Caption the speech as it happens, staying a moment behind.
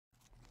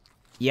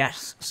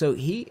Yes, so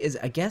he is,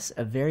 I guess,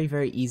 a very,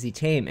 very easy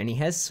tame, and he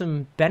has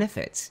some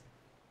benefits.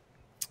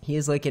 He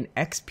is like an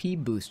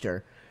XP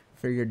booster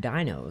for your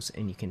dinos,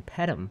 and you can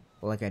pet him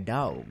like a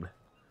dog,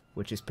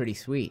 which is pretty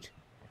sweet.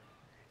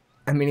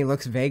 I mean, he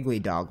looks vaguely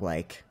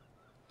dog-like,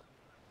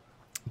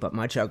 but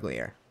much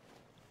uglier.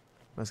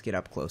 Let's get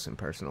up close and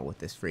personal with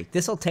this freak.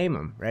 This'll tame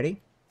him.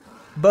 Ready?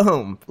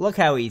 Boom! Look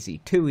how easy.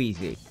 Too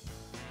easy.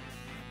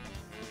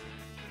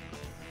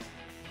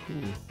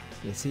 Ooh.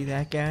 You see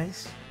that,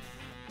 guys?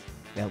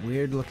 That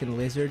weird-looking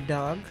lizard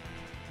dog?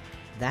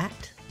 That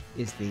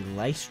is the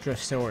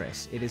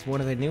Lystrosaurus. It is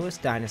one of the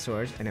newest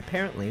dinosaurs, and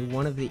apparently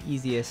one of the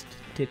easiest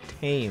to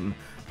tame.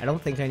 I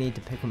don't think I need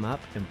to pick him up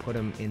and put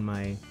him in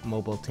my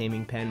mobile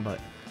taming pen, but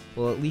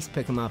we'll at least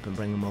pick him up and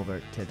bring him over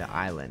to the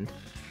island.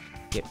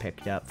 Get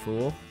picked up,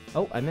 fool.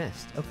 Oh, I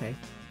missed. Okay.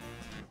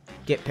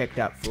 Get picked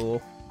up,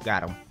 fool.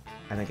 Got him.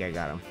 I think I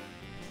got him.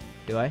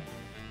 Do I?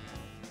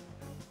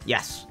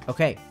 Yes.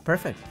 Okay,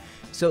 perfect.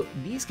 So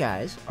these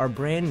guys are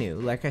brand new.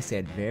 Like I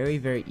said, very,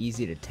 very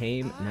easy to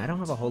tame, and I don't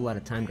have a whole lot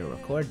of time to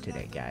record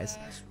today, guys.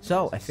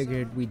 So I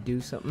figured we'd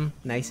do something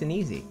nice and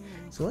easy.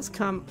 So let's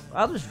come.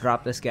 I'll just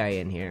drop this guy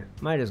in here.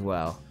 Might as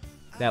well.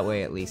 That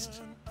way, at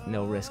least,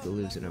 no risk of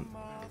losing him.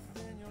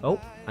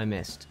 Oh, I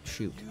missed.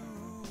 Shoot.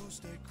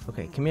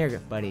 Okay, come here,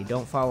 buddy.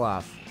 Don't fall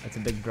off. That's a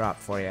big drop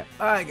for you.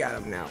 I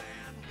got him now.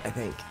 I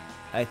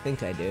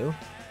think I do.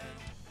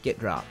 Get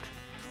dropped.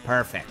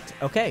 Perfect.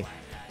 Okay.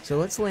 So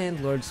let's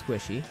land Lord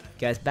Squishy.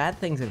 Guys, bad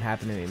things have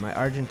happened to me. My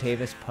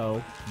Argentavis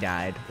Poe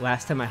died.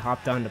 Last time I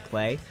hopped on to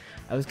play,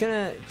 I was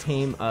gonna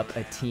tame up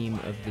a team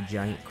of the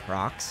giant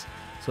crocs.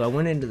 So I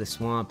went into the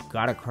swamp,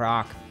 got a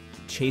croc,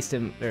 chased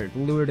him, or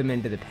lured him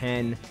into the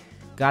pen,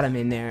 got him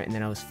in there, and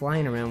then I was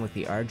flying around with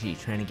the RG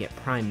trying to get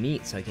prime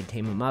meat so I could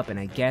tame him up, and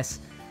I guess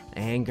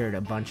I angered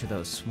a bunch of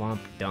those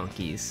swamp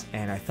donkeys,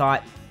 and I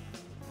thought,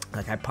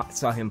 like, I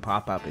saw him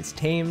pop up as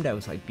tamed. I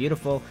was like,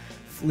 beautiful.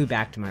 Flew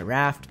back to my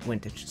raft,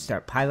 went to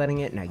start piloting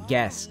it, and I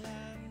guess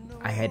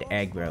I had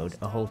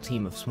aggroed a whole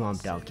team of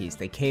swamp donkeys.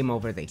 They came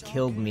over, they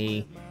killed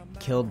me,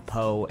 killed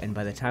Poe, and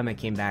by the time I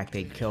came back,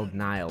 they killed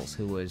Niles,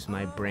 who was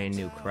my brand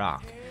new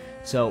croc.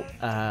 So,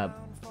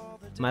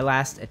 my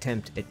last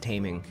attempt at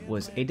taming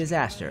was a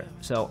disaster.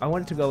 So I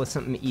wanted to go with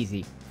something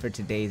easy for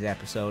today's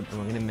episode, and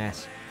we're going to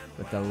mess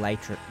with the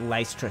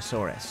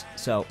Lystrosaurus.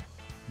 So,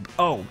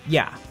 oh,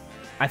 yeah.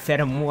 I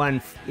fed him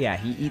one, yeah,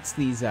 he eats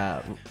these,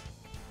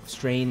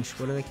 strange,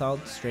 what are they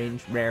called?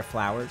 Strange, rare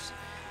flowers.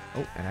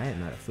 Oh, and I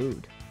am out of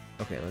food.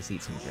 Okay, let's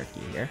eat some jerky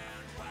here.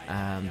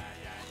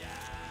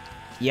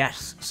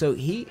 Yes, so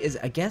he is,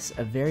 I guess,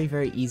 a very,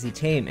 very easy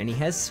tame, and he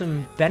has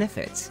some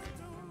benefits.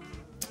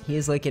 He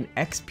is like an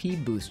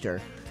XP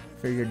booster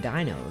for your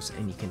dinos,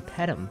 and you can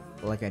pet him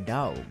like a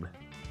dog,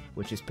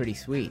 which is pretty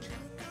sweet.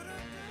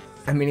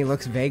 I mean, he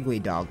looks vaguely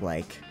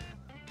dog-like,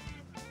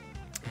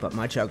 but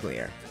much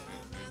uglier.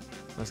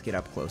 Let's get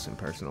up close and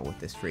personal with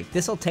this freak.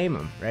 This'll tame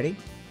him. Ready?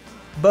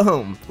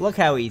 Boom! Look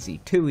how easy.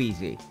 Too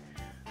easy.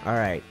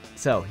 Alright,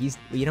 so he's...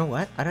 You know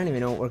what? I don't even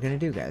know what we're going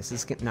to do, guys.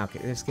 This is going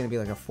to be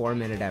like a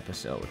 4-minute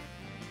episode.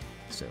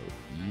 So,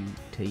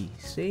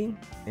 UTC.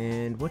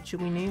 And what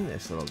should we name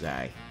this little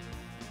guy?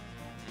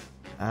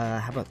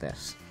 How about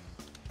this?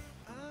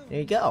 There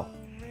you go.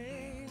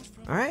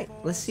 Alright,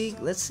 let's see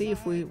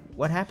if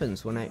what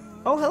happens when I...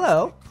 Oh,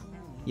 hello!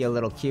 You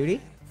little cutie.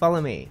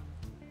 Follow me.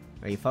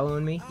 Are you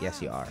following me?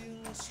 Yes, you are.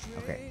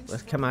 Okay,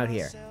 let's come out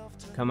here.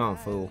 Come on,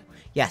 fool.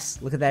 Yes,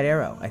 look at that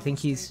arrow. I think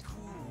he's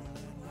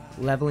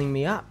leveling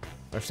me up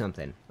or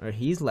something. Or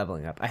he's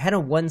leveling up. I had a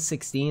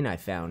 116 I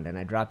found, and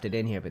I dropped it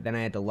in here, but then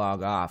I had to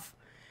log off.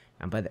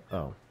 And by the...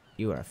 Oh,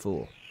 you are a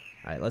fool.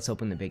 Alright, let's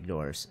open the big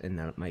doors, and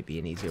that might be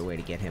an easier way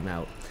to get him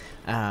out.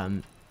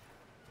 I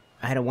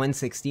had a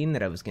 116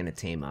 that I was going to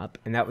tame up,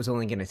 and that was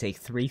only going to take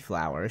 3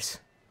 flowers.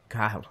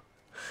 God.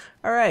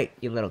 Alright,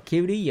 you little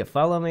cutie, you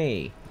follow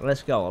me.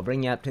 Let's go. I'll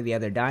bring you up to the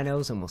other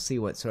dinos, and we'll see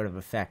what sort of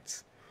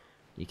effects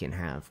you can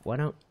have. Why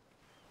don't...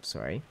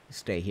 Sorry,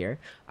 stay here.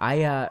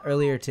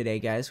 Earlier today,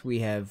 guys, we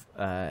have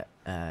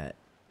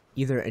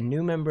either a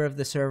new member of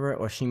the server,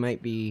 or she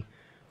might be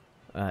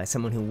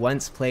someone who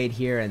once played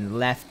here and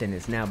left and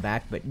is now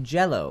back, but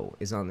Jello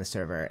is on the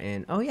server,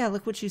 and oh yeah,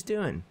 look what she's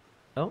doing.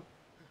 Oh,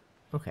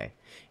 okay.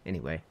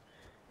 Anyway,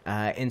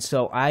 and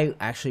so I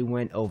actually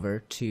went over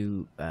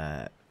to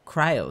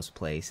Cryo's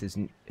place,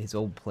 his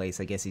old place.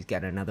 I guess he's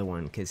got another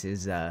one, because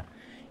his,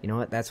 you know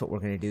what, that's what we're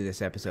going to do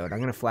this episode. I'm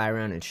going to fly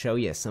around and show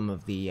you some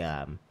of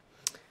the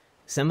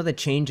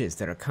changes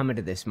that are coming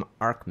to this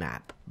ARC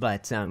map.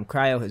 But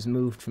Cryo has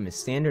moved from his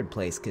standard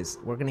place, because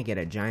we're going to get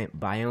a giant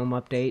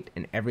biome update,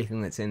 and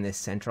everything that's in this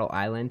central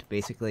island,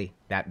 basically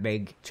that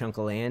big chunk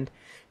of land,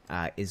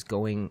 is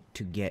going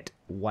to get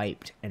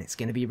wiped, and it's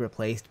going to be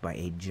replaced by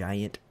a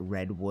giant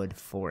redwood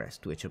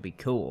forest, which will be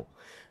cool.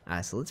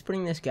 So let's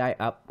bring this guy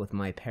up with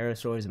my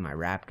parasaurs and my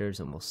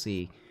raptors, and we'll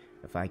see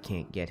if I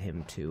can't get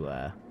him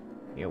to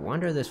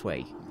wander this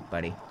way,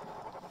 buddy.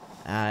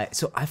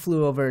 So I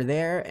flew over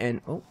there,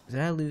 and oh, did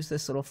I lose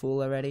this little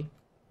fool already?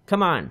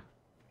 Come on,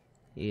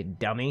 you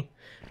dummy.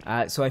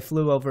 So I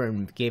flew over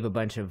and gave a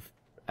bunch of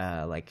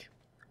like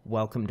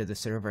welcome to the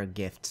server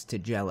gifts to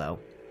Jello,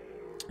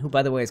 who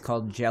by the way is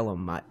called Jello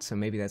Mutt, so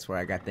maybe that's where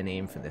I got the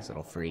name for this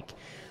little freak.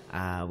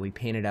 We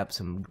painted up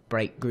some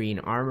bright green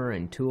armor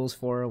and tools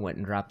for her, went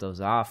and dropped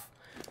those off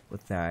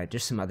with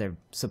just some other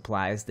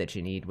supplies that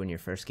you need when you're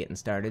first getting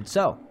started.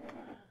 So,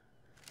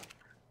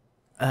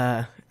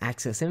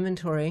 access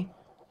inventory.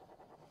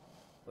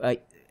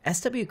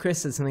 SW Chris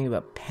said something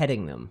about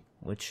petting them,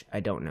 which I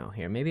don't know.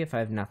 Here, maybe if I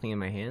have nothing in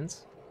my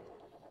hands?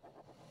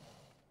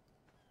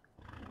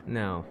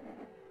 No.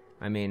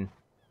 I mean,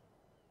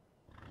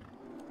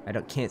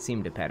 can't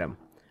seem to pet them.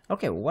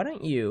 Okay, well, why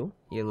don't you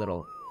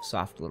little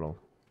soft little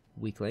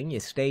weakling, you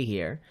stay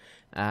here,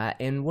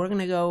 and we're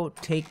gonna go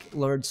take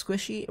Lord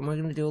Squishy, and we're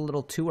gonna do a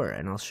little tour,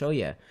 and I'll show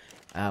you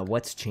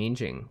what's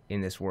changing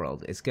in this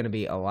world. It's gonna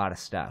be a lot of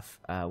stuff.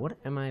 What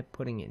am I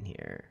putting in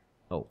here?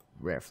 Oh,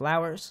 rare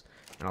flowers,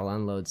 and I'll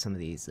unload some of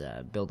these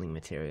building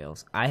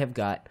materials. I have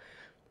got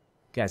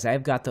those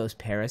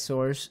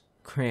parasaurs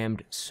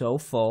crammed so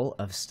full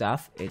of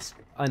stuff, it's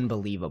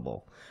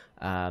unbelievable.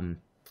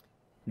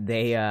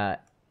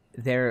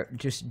 They're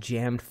just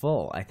jammed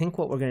full. I think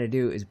what we're going to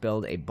do is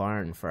build a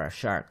barn for our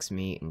sharks,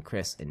 me and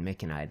Chris and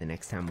Mick and I, the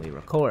next time we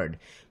record.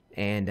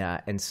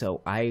 And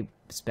so I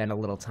spent a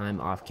little time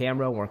off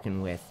camera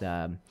working with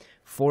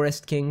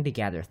Forest King to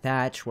gather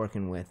thatch,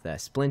 working with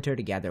Splinter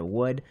to gather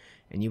wood,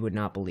 and you would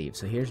not believe.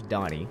 So here's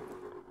Donnie.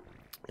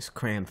 It's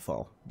crammed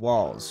full.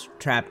 Walls,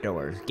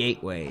 trapdoors,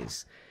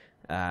 gateways,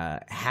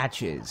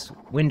 hatches,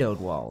 windowed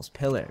walls,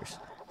 pillars.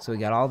 So we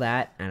got all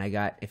that, and I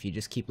got, if you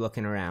just keep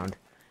looking around,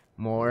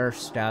 more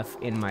stuff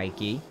in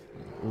Mikey.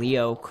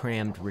 Leo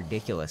crammed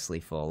ridiculously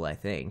full, I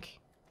think.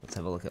 Let's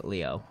have a look at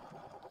Leo.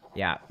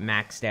 Yeah,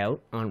 maxed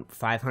out on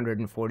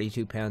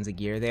 542 pounds of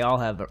gear. They all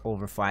have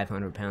over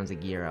 500 pounds of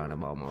gear on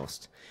them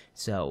almost.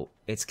 So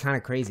it's kind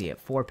of crazy. At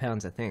 4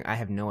 pounds a thing, I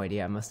have no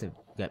idea. I must have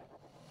got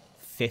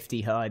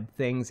 50 odd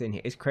things in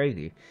here. It's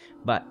crazy.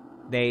 But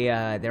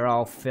they're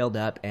all filled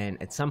up, and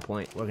at some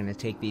point we're going to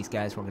take these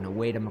guys, we're going to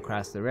wade them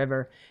across the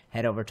river,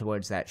 head over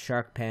towards that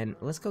shark pen.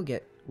 Let's go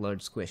get Lord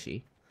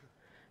Squishy.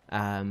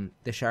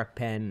 The shark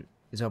pen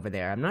is over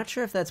there. I'm not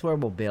sure if that's where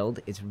we'll build.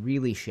 It's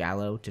really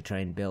shallow to try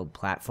and build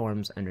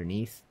platforms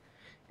underneath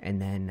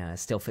and then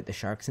still fit the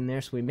sharks in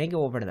there. So we may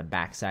go over to the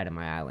back side of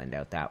my island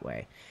out that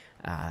way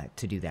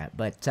to do that.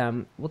 But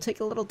we'll take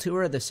a little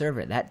tour of the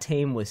server. That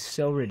tame was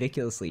so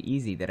ridiculously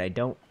easy that I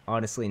don't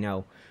honestly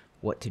know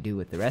what to do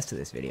with the rest of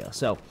this video.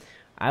 So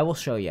I will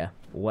show you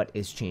what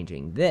is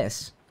changing.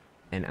 This,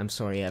 and I'm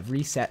sorry, I've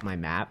reset my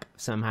map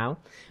somehow.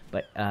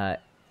 But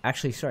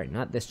actually, sorry,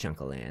 not this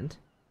chunk of land.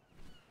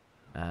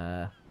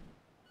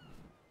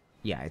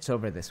 Yeah, it's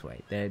over this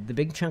way. The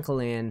big chunk of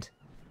land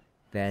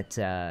that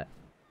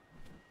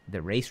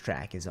the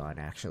racetrack is on,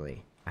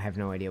 actually. I have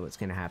no idea what's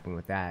going to happen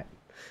with that.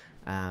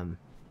 I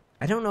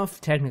don't know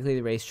if technically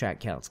the racetrack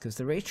counts, because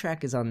the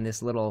racetrack is on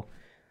this little,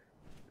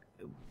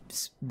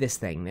 this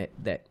thing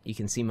that you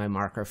can see my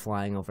marker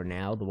flying over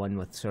now, the one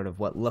with sort of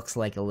what looks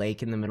like a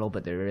lake in the middle,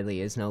 but there really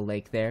is no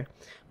lake there.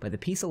 But the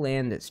piece of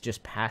land that's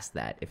just past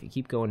that, if you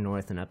keep going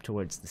north and up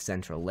towards the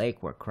central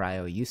lake where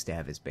Cryo used to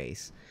have his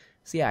base.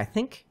 So yeah, I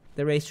think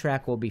the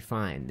racetrack will be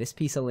fine. This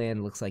piece of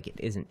land looks like it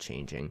isn't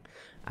changing,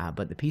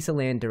 but the piece of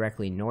land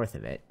directly north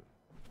of it,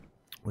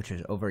 which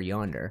is over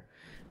yonder,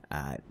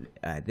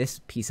 this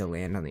piece of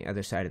land on the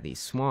other side of these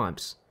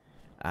swamps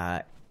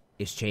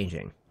is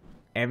changing.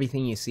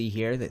 Everything you see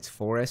here that's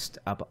forest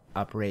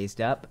raised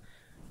up,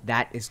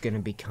 that is going to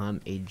become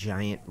a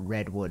giant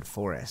redwood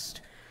forest.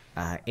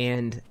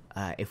 And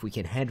if we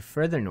can head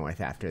further north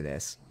after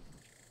this,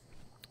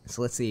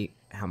 so let's see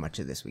how much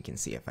of this we can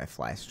see if I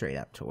fly straight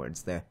up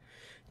towards the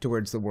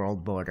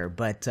world border.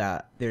 But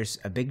there's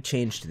a big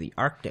change to the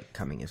Arctic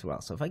coming as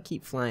well. So if I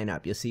keep flying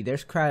up, you'll see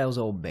there's Cryo's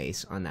old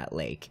base on that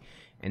lake.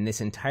 And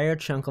this entire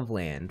chunk of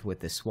land with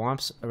the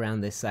swamps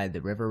around this side, the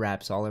river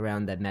wraps all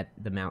around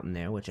the mountain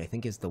there, which I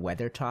think is the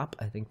Weather Top.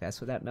 I think that's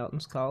what that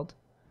mountain's called.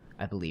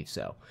 I believe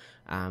so.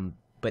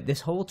 But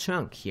this whole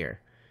chunk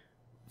here,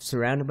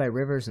 surrounded by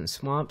rivers and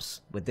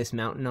swamps with this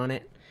mountain on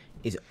it,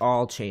 is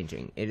all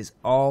changing. It is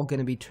all going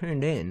to be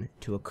turned in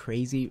to a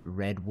crazy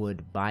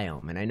redwood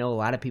biome. And I know a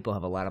lot of people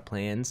have a lot of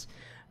plans.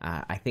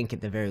 I think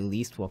at the very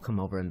least we'll come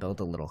over and build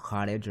a little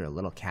cottage or a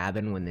little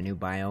cabin when the new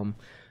biome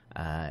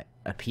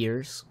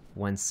appears.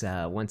 Once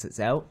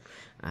it's out,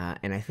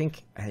 and I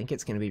think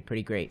it's going to be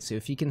pretty great. So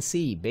if you can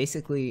see,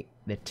 basically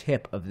the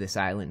tip of this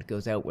island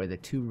goes out where the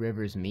two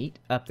rivers meet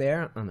up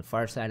there on the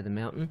far side of the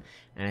mountain,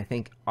 and I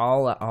think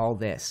all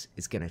this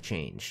is going to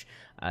change.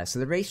 So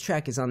the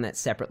racetrack is on that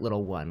separate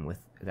little one with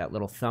that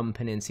little thumb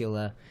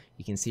peninsula.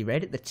 You can see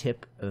right at the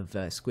tip of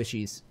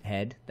Squishy's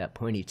head, that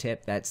pointy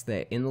tip, that's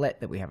the inlet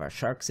that we have our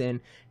sharks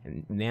in,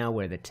 and now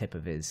where the tip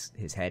of his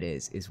head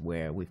is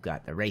where we've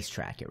got the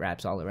racetrack. It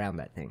wraps all around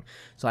that thing.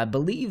 So I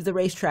believe the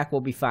racetrack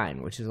will be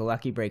fine, which is a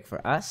lucky break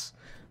for us.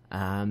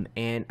 And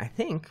I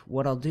think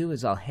what I'll do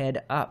is I'll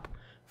head up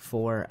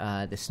for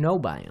the snow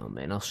biome,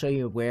 and I'll show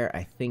you where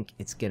I think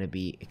it's going to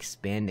be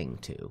expanding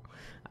to.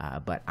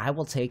 But I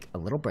will take a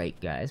little break,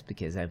 guys,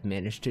 because I've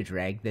managed to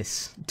drag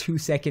this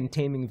 2-second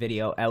taming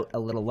video out a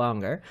little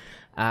longer.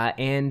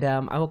 And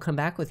I will come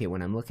back with you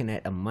when I'm looking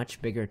at a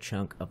much bigger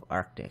chunk of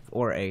Arctic,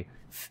 or a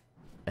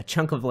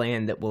chunk of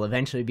land that will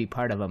eventually be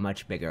part of a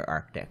much bigger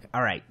Arctic.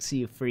 All right, see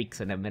you freaks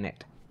in a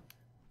minute.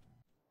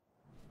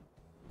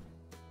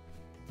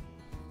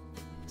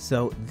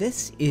 So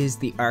this is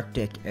the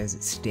Arctic as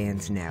it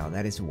stands now.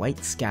 That is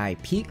White Sky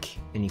Peak,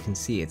 and you can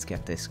see it's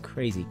got this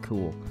crazy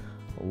cool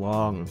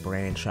long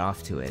branch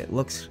off to it. It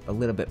looks a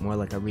little bit more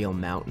like a real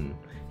mountain,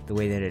 the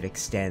way that it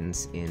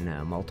extends in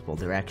multiple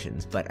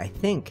directions. But I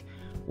think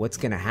what's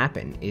going to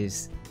happen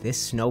is this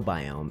snow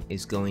biome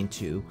is going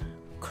to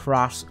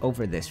cross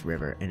over this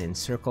river and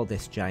encircle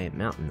this giant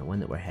mountain, the one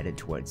that we're headed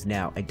towards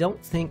now. I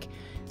don't think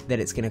that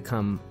it's going to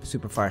come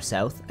super far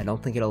south. I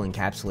don't think it'll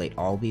encapsulate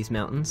all these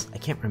mountains. I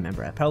can't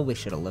remember. I probably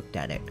should have looked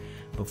at it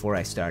before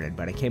I started,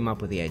 but I came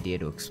up with the idea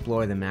to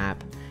explore the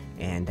map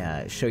and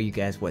show you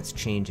guys what's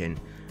changing.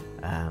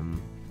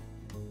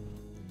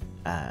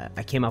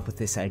 I came up with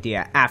this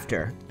idea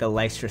after the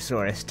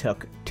Lystrosaurus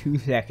took 2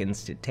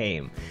 seconds to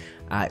tame.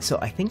 So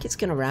I think it's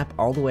going to wrap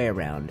all the way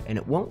around, and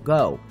it won't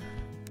go.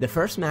 The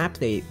first map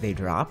they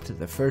dropped,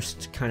 the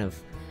first kind of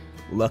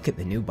look at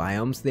the new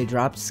biomes they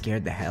dropped,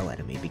 scared the hell out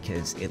of me,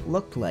 because it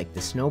looked like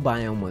the snow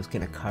biome was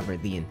going to cover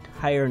the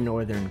entire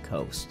northern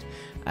coast.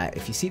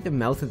 If you see the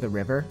mouth of the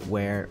river,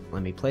 where,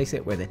 let me place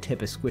it, where the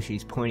tip of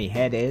Squishy's pointy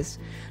head is,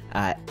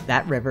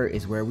 that river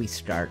is where we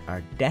start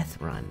our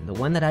death run. The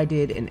one that I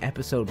did in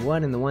episode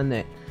 1, and the one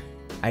that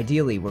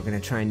ideally we're going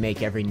to try and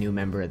make every new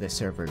member of the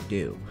server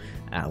do.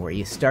 Where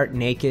you start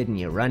naked and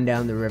you run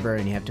down the river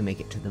and you have to make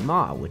it to the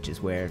Maw, which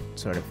is where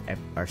sort of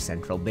our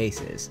central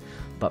base is.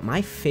 But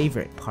my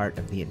favorite part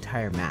of the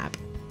entire map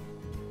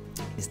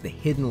is the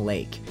hidden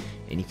lake.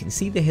 And you can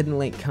see the hidden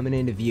lake coming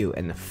into view.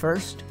 And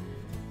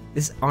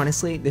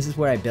honestly, this is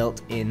where I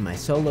built in my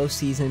solo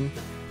season,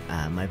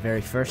 my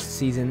very first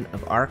season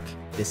of Ark.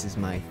 This is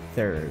my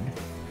 3rd,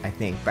 I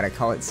think, but I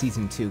call it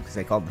season 2 because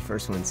I called the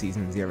first one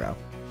season 0.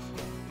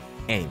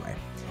 Anyway,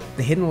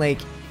 the hidden lake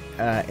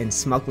in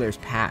Smuggler's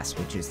Pass,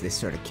 which is this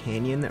sort of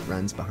canyon that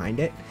runs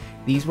behind it.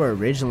 These were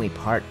originally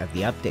part of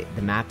the update,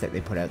 the map that they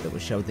put out that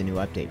would show the new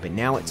update, but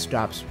now it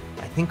stops,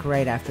 I think,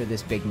 right after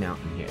this big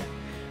mountain here,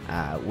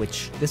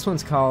 which this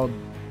one's called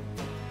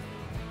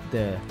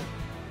the,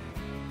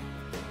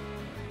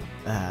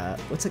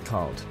 what's it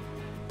called?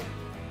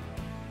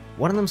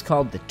 One of them's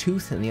called the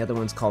Tooth and the other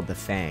one's called the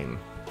Fang.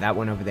 That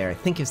one over there I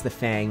think is the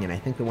Fang, and I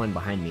think the one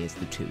behind me is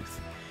the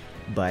Tooth.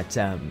 But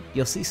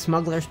you'll see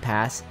Smuggler's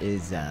Pass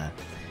is,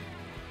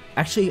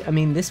 actually, I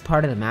mean, this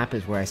part of the map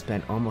is where I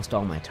spent almost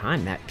all my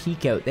time. That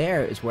peak out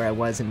there is where I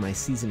was in my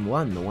Season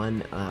 1, the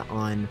one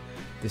on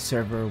the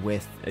server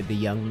with the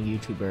young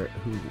YouTuber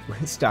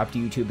who stopped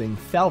YouTubing,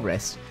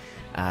 Felris,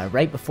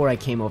 right before I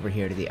came over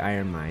here to the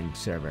IronMine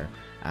server.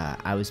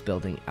 I was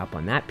building up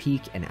on that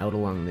peak and out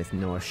along this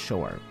north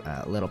shore,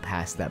 a little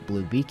past that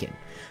blue beacon.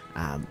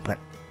 But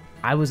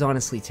I was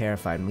honestly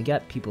terrified, and we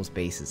got people's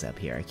bases up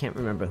here. I can't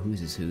remember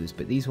whose is whose,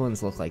 but these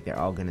ones look like they're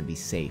all going to be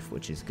safe,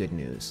 which is good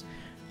news.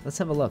 Let's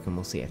have a look and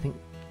we'll see. I think,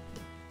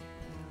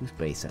 whose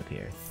base up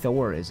here?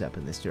 Thor is up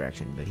in this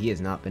direction, but he has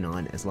not been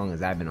on as long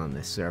as I've been on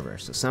this server,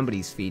 so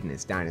somebody's feeding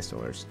his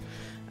dinosaurs.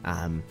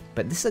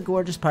 But this is a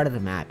gorgeous part of the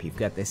map. You've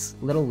got this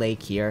little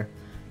lake here.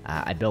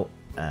 I built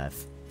a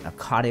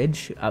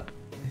cottage up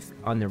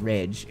on the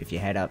ridge if you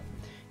head up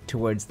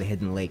towards the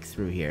hidden lake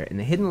through here. And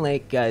the hidden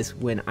lake, guys,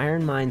 when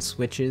IronMine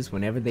switches,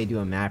 whenever they do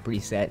a map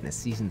reset and a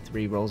Season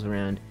 3 rolls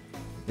around,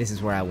 this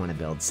is where I want to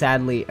build.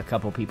 Sadly, a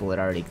couple people had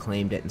already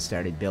claimed it and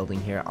started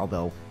building here,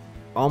 although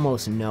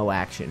almost no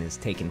action has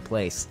taken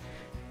place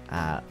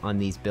on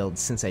these builds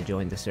since I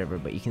joined the server.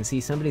 But you can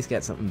see somebody's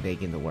got something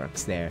big in the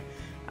works there.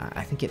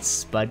 I think it's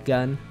Spud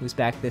Gun who's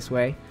back this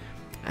way.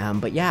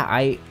 But yeah,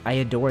 I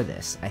adore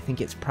this. I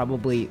think it's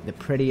probably the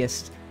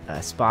prettiest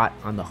spot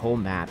on the whole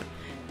map.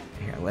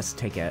 Here, let's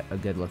take a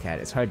good look at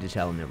it. It's hard to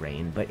tell in the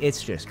rain, but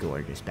it's just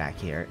gorgeous back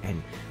here.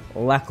 And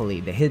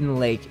luckily, the hidden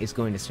lake is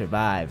going to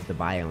survive the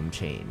biome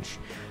change.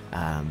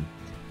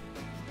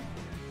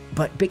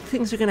 But big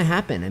things are going to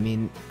happen. I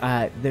mean,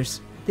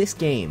 there's this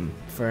game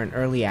for an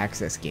early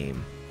access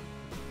game.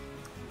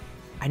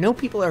 I know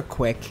people are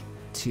quick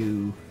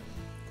to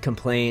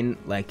complain,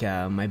 like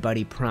my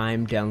buddy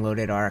Prime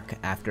downloaded Ark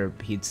after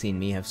he'd seen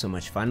me have so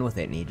much fun with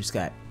it, and he just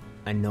got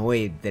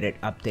annoyed that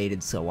it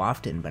updated so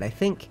often. But I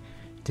think,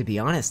 to be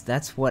honest,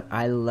 that's what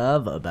I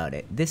love about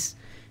it.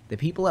 The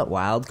people at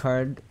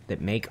Wildcard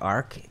that make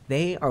Ark,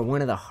 they are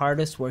one of the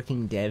hardest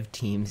working dev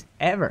teams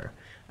ever.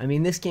 I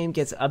mean, this game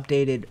gets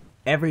updated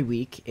every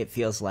week, it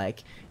feels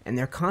like, and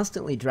they're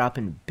constantly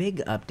dropping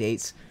big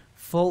updates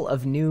full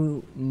of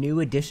new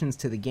additions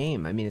to the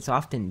game. I mean, it's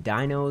often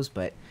dinos,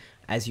 but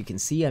as you can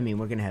see, I mean,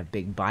 we're going to have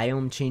big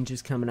biome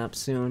changes coming up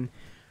soon.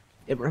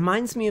 It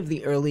reminds me of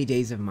the early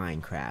days of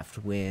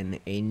Minecraft when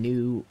a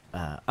new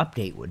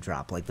update would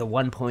drop, like the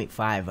 1.5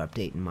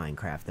 update in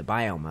Minecraft, the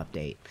biome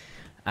update.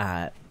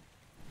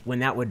 when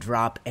that would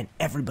drop, and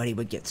everybody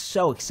would get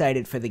so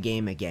excited for the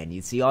game again.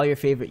 You'd see all your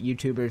favorite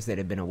YouTubers that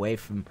had been away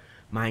from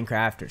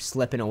Minecraft or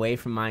slipping away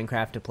from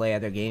Minecraft to play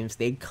other games,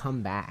 they'd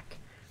come back.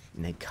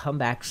 And they'd come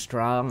back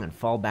strong and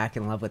fall back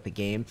in love with the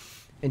game.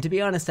 And to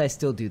be honest, I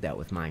still do that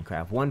with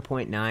Minecraft.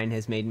 1.9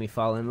 has made me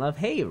fall in love.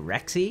 Hey,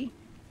 Rexy.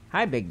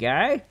 Hi, big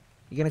guy.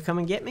 You gonna come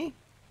and get me?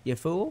 You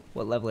fool?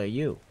 What level are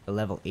you? A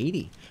level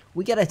 80.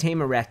 We gotta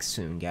tame a Rex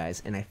soon,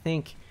 guys, and I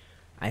think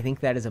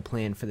that is a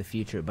plan for the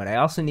future, but I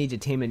also need to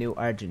tame a new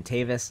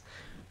Argentavis.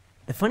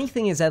 The funny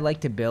thing is I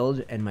like to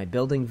build, and my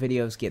building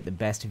videos get the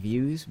best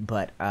views,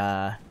 but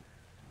I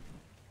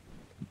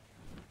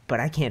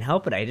can't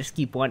help it. I just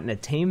keep wanting to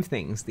tame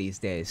things these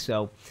days.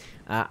 So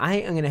I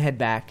am going to head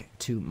back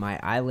to my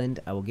island.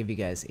 I will give you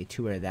guys a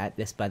tour of that.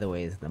 This, by the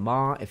way, is the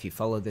Maw. If you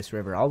follow this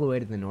river all the way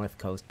to the north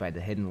coast by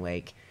the hidden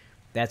lake,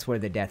 that's where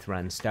the death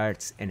run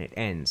starts, and it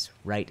ends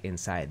right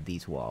inside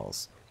these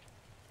walls.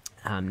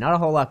 Not a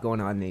whole lot going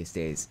on these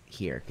days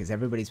here, because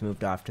everybody's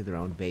moved off to their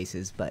own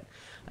bases, but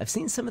I've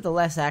seen some of the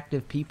less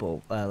active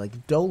people,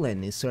 like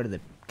Dolan is sort of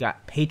the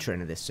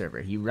patron of this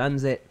server. He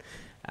runs it,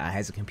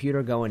 has a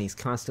computer going, he's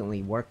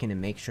constantly working to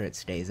make sure it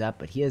stays up,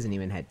 but he hasn't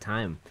even had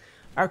time.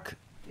 Ark,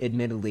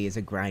 admittedly, is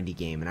a grindy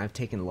game, and I've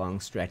taken long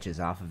stretches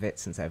off of it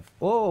since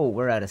oh,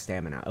 we're out of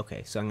stamina.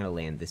 Okay, so I'm going to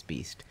land this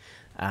beast.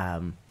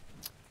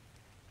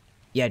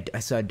 Yeah, I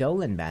saw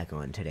Dolan back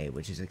on today,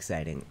 which is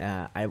exciting.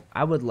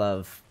 I would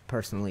love,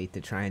 personally, to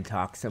try and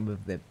talk some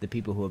of the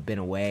people who have been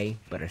away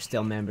but are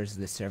still members of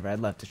the server. I'd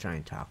love to try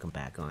and talk them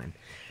back on.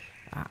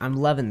 I'm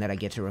loving that I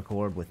get to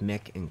record with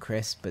Mick and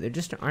Chris, but there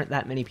just aren't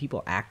that many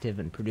people active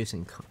and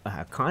producing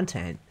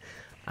content.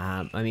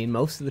 I mean,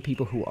 most of the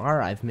people who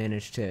are, I've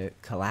managed to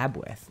collab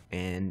with,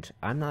 and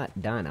I'm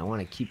not done. I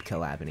want to keep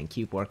collabing and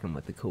keep working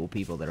with the cool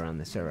people that are on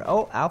the server.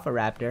 Oh, Alpha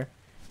Raptor.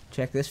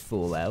 Check this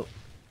fool out.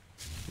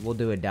 We'll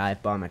do a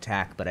dive bomb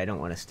attack, but I don't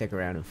want to stick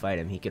around and fight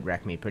him. He could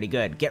wreck me pretty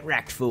good. Get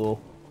wrecked, fool!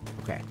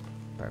 Okay,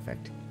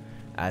 perfect.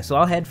 So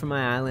I'll head for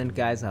my island,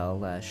 guys.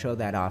 I'll show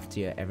that off to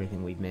you,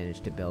 everything we've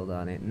managed to build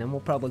on it, and then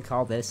we'll probably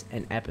call this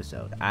an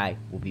episode. I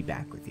will be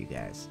back with you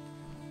guys.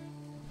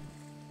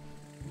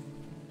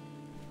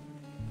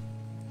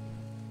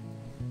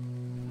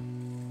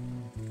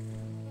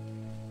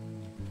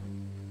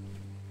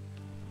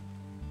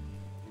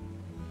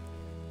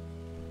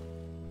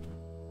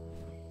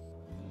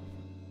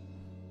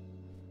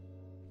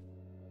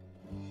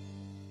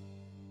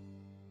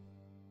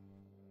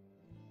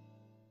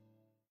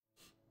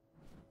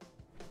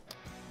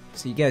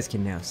 So you guys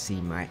can now see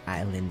my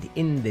island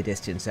in the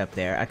distance up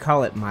there. I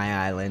call it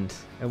my island.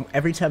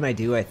 Every time I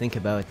do, I think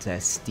about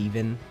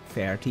Stephen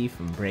Faherty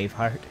from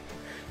Braveheart,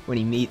 when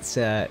he meets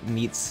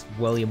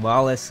William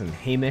Wallace and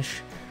Hamish,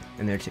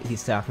 and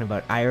he's talking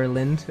about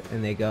Ireland,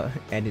 and they go,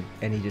 and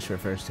he just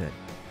refers to it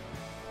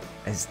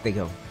as, they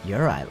go,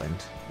 your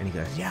island, and he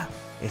goes, yeah,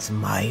 it's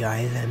my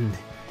island,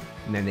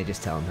 and then they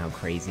just tell him how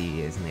crazy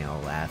he is, and they all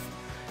laugh.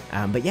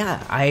 But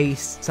yeah, I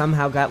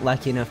somehow got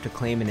lucky enough to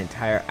claim an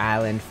entire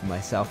island for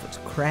myself. It's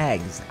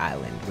Craig's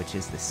Island, which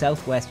is the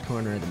southwest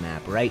corner of the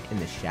map, right in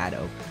the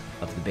shadow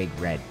of the big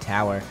red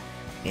tower.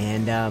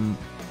 And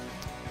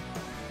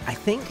I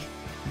think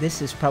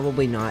this is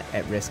probably not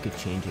at risk of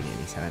changing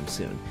anytime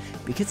soon.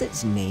 Because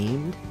it's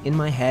named, in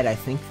my head, I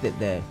think that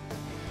the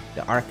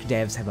Ark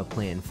devs have a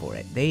plan for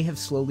it. They have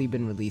slowly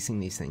been releasing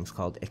these things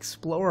called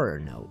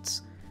Explorer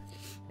Notes.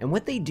 And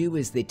what they do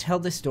is they tell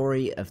the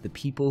story of the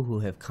people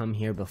who have come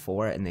here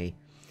before, and they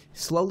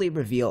slowly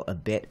reveal a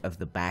bit of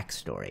the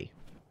backstory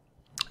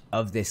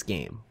of this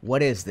game.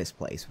 What is this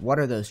place? What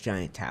are those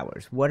giant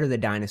towers? What are the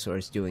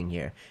dinosaurs doing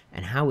here?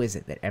 And how is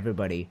it that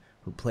everybody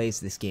who plays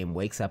this game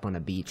wakes up on a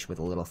beach with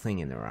a little thing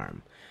in their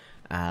arm?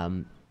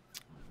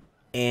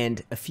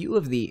 And a few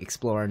of the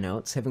Explorer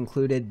Notes have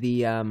included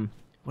the,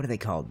 what are they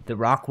called? The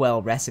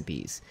Rockwell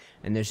recipes.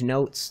 And there's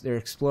notes, there are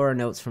Explorer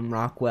Notes from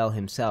Rockwell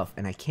himself,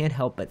 and I can't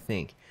help but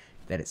think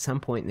that at some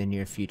point in the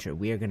near future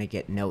we are going to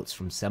get notes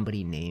from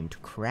somebody named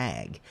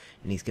Crag,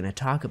 and he's going to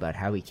talk about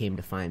how he came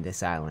to find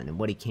this island and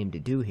what he came to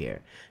do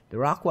here. The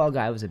Rockwell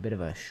guy was a bit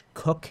of a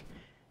cook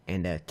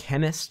and a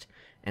chemist,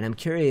 and I'm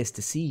curious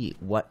to see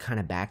what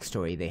kind of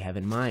backstory they have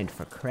in mind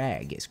for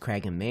Crag. Is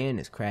Crag a man?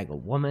 Is Crag a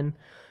woman?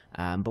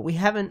 But we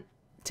haven't,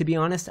 to be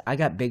honest, I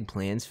got big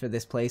plans for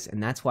this place,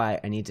 and that's why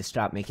I need to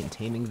stop making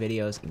taming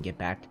videos and get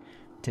back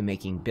to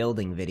making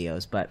building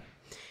videos. But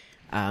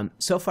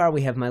so far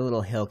we have my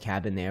little hill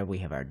cabin there. We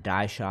have our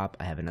dye shop.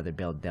 I have another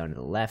build down to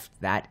the left.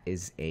 That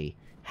is a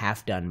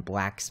half-done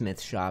blacksmith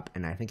shop,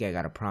 and I think I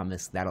got a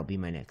promise that'll be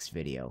my next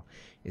video,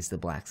 is the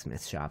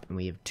blacksmith shop. And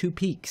we have 2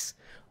 peaks.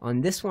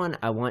 On this one,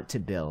 I want to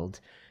build,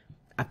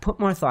 I put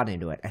more thought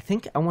into it. I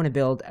think I want to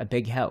build a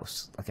big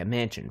house, like a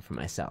mansion for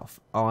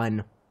myself.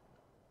 On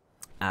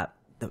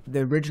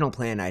the original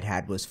plan I'd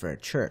had was for a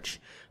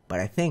church, but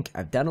I think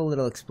I've done a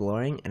little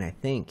exploring, and I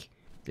think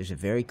there's a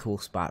very cool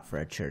spot for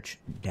a church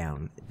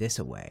down this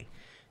away.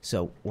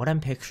 So what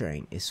I'm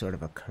picturing is sort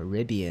of a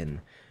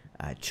Caribbean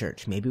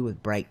church, maybe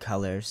with bright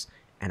colors,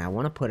 and I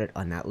want to put it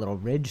on that little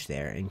ridge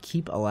there and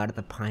keep a lot of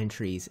the palm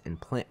trees and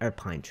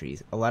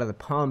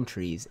palm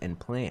trees and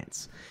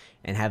plants,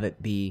 and have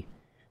it be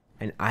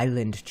an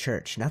island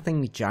church.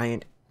 Nothing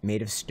giant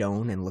made of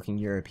stone and looking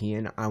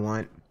European. I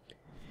want,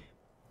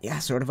 yeah,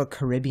 sort of a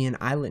Caribbean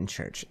island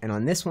church. And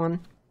on this one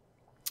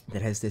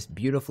that has this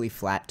beautifully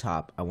flat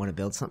top, I want to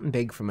build something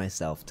big for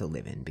myself to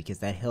live in, because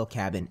that hill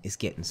cabin is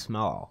getting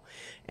small.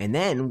 And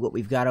then what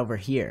we've got over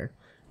here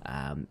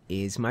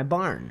is my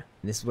barn.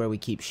 This is where we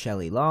keep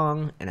Shelly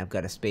Long, and I've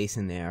got a space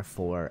in there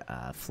for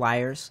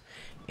flyers.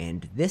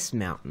 And this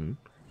mountain,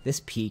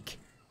 this peak,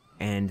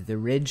 and the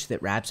ridge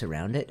that wraps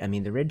around it, I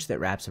mean, the ridge that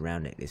wraps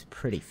around it is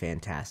pretty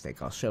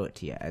fantastic. I'll show it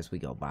to you as we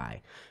go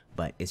by.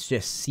 But it's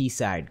just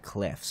seaside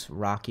cliffs,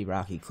 rocky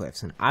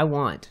cliffs. And I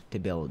want to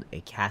build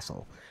a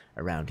castle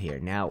around here.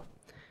 Now,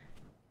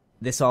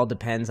 this all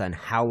depends on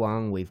how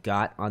long we've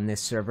got on this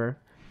server.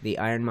 The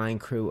IronMine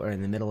crew are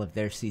in the middle of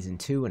their Season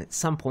 2, and at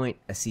some point,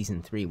 a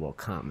Season 3 will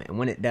come. And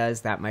when it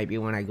does, that might be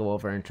when I go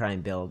over and try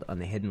and build on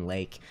the hidden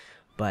lake.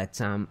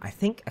 But I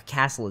think a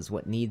castle is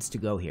what needs to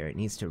go here. It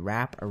needs to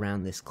wrap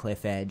around this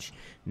cliff edge,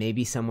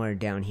 maybe somewhere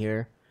down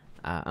here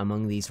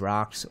among these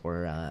rocks,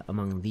 or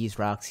among these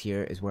rocks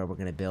here is where we're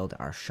going to build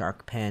our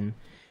shark pen.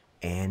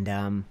 And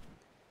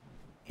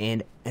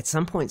at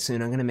some point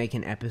soon, I'm going to make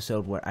an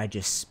episode where I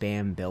just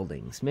spam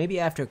buildings.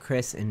 Maybe after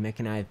Chris and Mick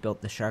and I have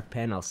built the shark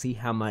pen, I'll see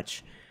how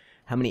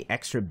many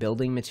extra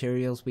building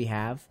materials we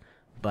have.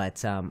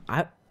 But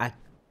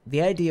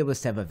the idea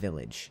was to have a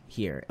village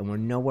here, and we're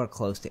nowhere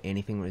close to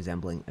anything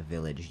resembling a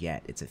village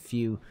yet. It's a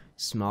few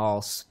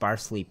small,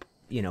 sparsely,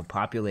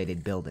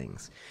 populated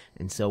buildings.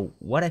 And so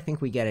what I think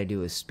we gotta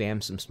do is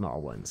spam some small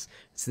ones.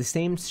 It's the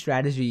same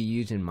strategy you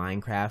use in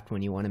Minecraft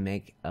when you want to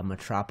make a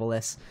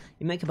metropolis.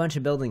 You make a bunch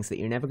of buildings that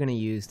you're never going to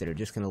use, that are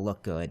just going to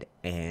look good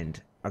and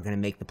are going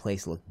to make the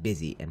place look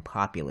busy and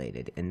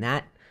populated. And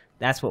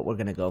that's what we're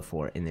going to go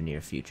for in the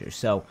near future.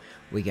 So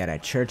we got a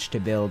church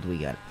to build, we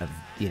got a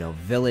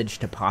village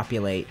to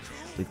populate,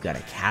 we've got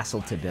a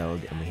castle to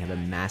build, and we have a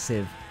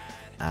massive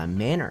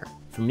manor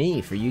for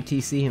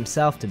UTC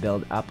himself to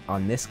build up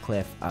on this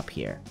cliff up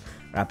here,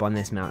 or up on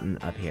this mountain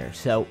up here.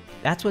 So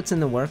that's what's in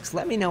the works.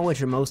 Let me know what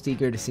you're most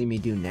eager to see me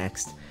do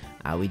next.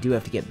 We do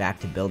have to get back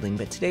to building,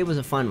 but today was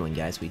a fun one,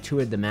 guys. We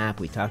toured the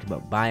map, we talked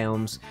about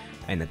biomes,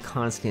 and the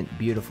constant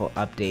beautiful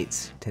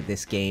updates to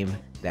this game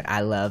that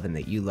I love and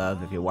that you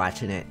love if you're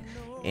watching it.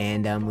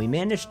 And we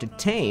managed to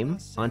tame,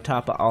 on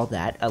top of all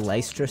that, a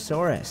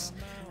Lystrosaurus.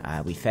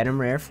 We fed him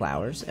rare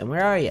flowers, and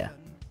where are you?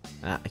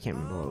 I can't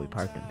remember where we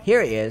parked him.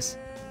 Here he is,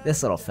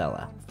 this little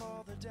fella.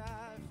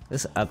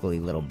 This ugly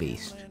little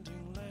beast.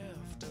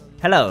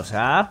 Hello,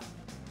 sir.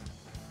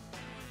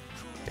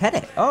 Pet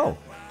it. Oh.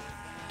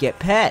 Get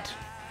pet.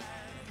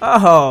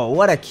 Oh,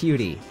 what a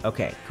cutie.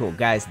 Okay, cool.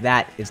 Guys,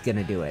 that is going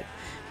to do it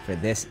for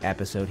this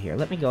episode here.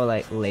 Let me go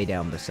lay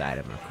down beside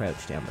him, or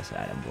crouch down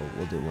beside him.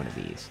 We'll do one of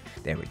these.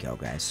 There we go,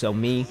 guys. So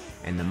me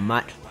and the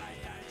mutt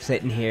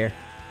sitting here,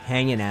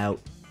 hanging out,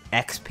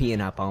 XPing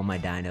up all my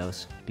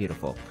dinos.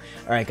 Beautiful.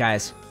 All right,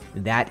 guys,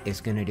 that is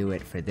going to do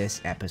it for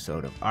this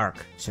episode of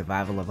Ark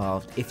Survival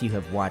Evolved. If you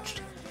have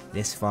watched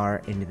this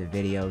far into the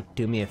video,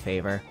 do me a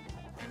favor,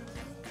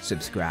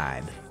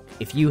 subscribe.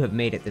 If you have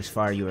made it this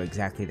far, you are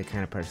exactly the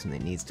kind of person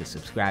that needs to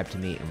subscribe to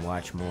me and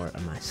watch more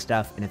of my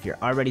stuff. And if you're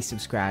already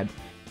subscribed,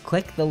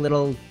 click the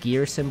little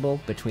gear symbol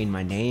between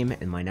my name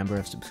and my number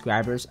of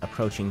subscribers,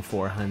 approaching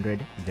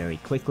 400 very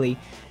quickly.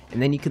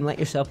 And then you can let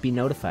yourself be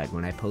notified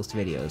when I post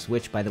videos,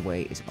 which, by the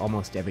way, is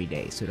almost every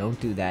day. So don't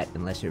do that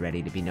unless you're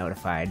ready to be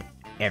notified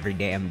every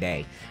damn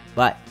day.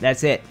 But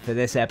that's it for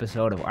this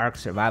episode of Ark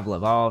Survival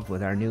Evolved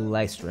with our new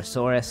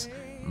Lystrosaurus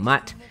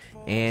mutt.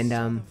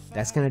 And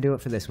that's going to do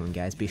it for this one,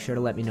 guys. Be sure to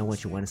let me know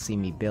what you want to see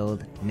me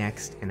build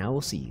next, and I will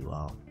see you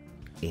all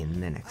in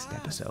the next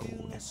episode.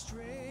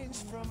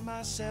 From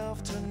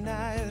myself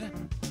tonight,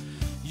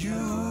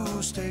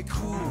 you stay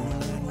cool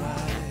and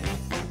right.